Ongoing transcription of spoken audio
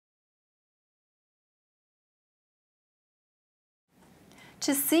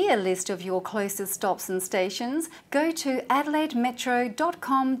To see a list of your closest stops and stations, go to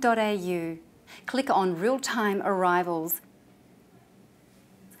adelaidemetro.com.au. Click on Real-Time Arrivals.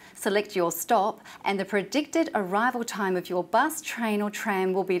 Select your stop and the predicted arrival time of your bus, train or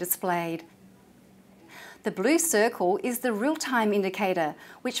tram will be displayed. The blue circle is the real-time indicator,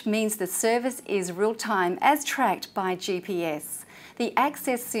 which means the service is real-time as tracked by GPS. The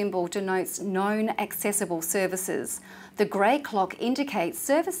access symbol denotes known accessible services. The grey clock indicates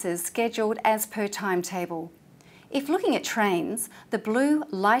services scheduled as per timetable. If looking at trains, the blue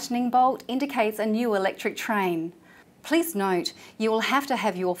lightning bolt indicates a new electric train. Please note, you will have to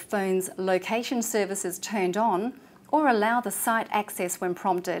have your phone's location services turned on or allow the site access when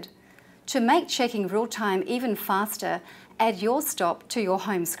prompted. To make checking real-time even faster, add your stop to your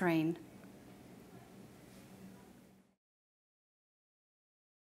home screen.